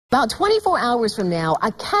About 24 hours from now,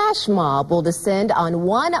 a cash mob will descend on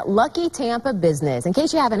one lucky Tampa business. In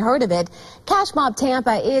case you haven't heard of it, Cash Mob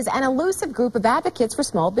Tampa is an elusive group of advocates for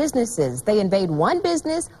small businesses. They invade one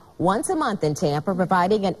business once a month in Tampa,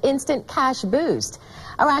 providing an instant cash boost.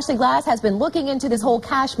 Our Ashley Glass has been looking into this whole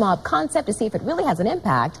cash mob concept to see if it really has an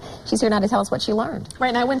impact. She's here now to tell us what she learned. Right,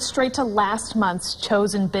 and I went straight to last month's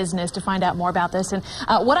Chosen Business to find out more about this. And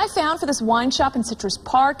what I found for this wine shop in Citrus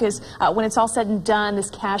Park is when it's all said and done,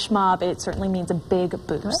 this cash mob, it certainly means a big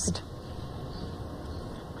boost.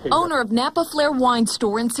 Owner of Napa Flair Wine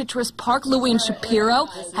Store in Citrus Park, Louie Shapiro,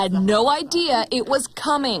 had no idea it was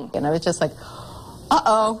coming. And I was just like,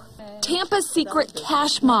 uh-oh. Tampa's secret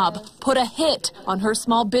cash mob put a hit on her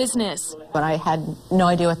small business. But I had no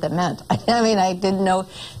idea what that meant. I mean, I didn't know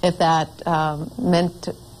if that meant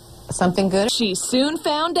something good. She soon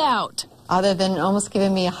found out. Other than almost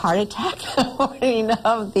giving me a heart attack morning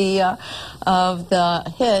of the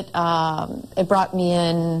hit, it brought me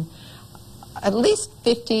in at least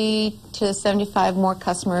 50 to 75 more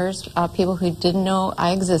customers, people who didn't know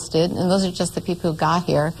I existed, and those are just the people who got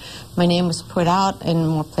here. My name was put out in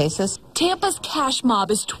more places. Tampa's cash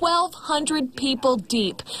mob is 1,200 people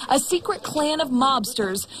deep, a secret clan of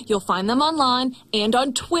mobsters. You'll find them online and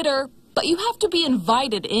on Twitter, but you have to be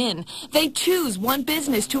invited in. They choose one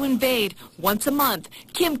business to invade once a month.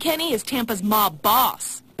 Kim Kenny is Tampa's mob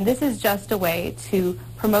boss. This is just a way to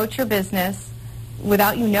promote your business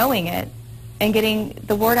without you knowing it, and getting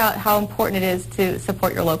the word out how important it is to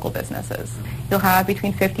support your local businesses. You'll have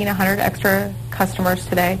between 50 and 100 extra customers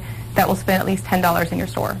today that will spend at least $10 in your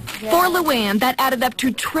store. For Luann, that added up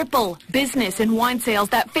to triple business and wine sales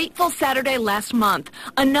that fateful Saturday last month.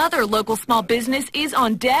 Another local small business is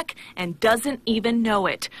on deck and doesn't even know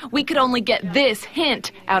it. We could only get this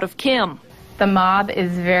hint out of Kim. The mob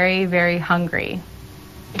is very, very hungry.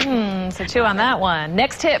 So chew on that one.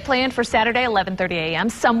 Next hit planned for Saturday, 11:30 a.m.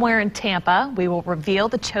 somewhere in Tampa. We will reveal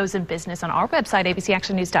the Chosen Business on our website,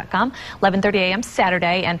 abcactionnews.com, 11:30 a.m.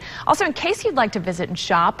 Saturday. And also, in case you'd like to visit and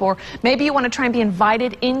shop, or maybe you want to try and be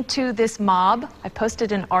invited into this mob, I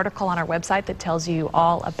posted an article on our website that tells you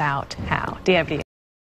all about how. Do you have any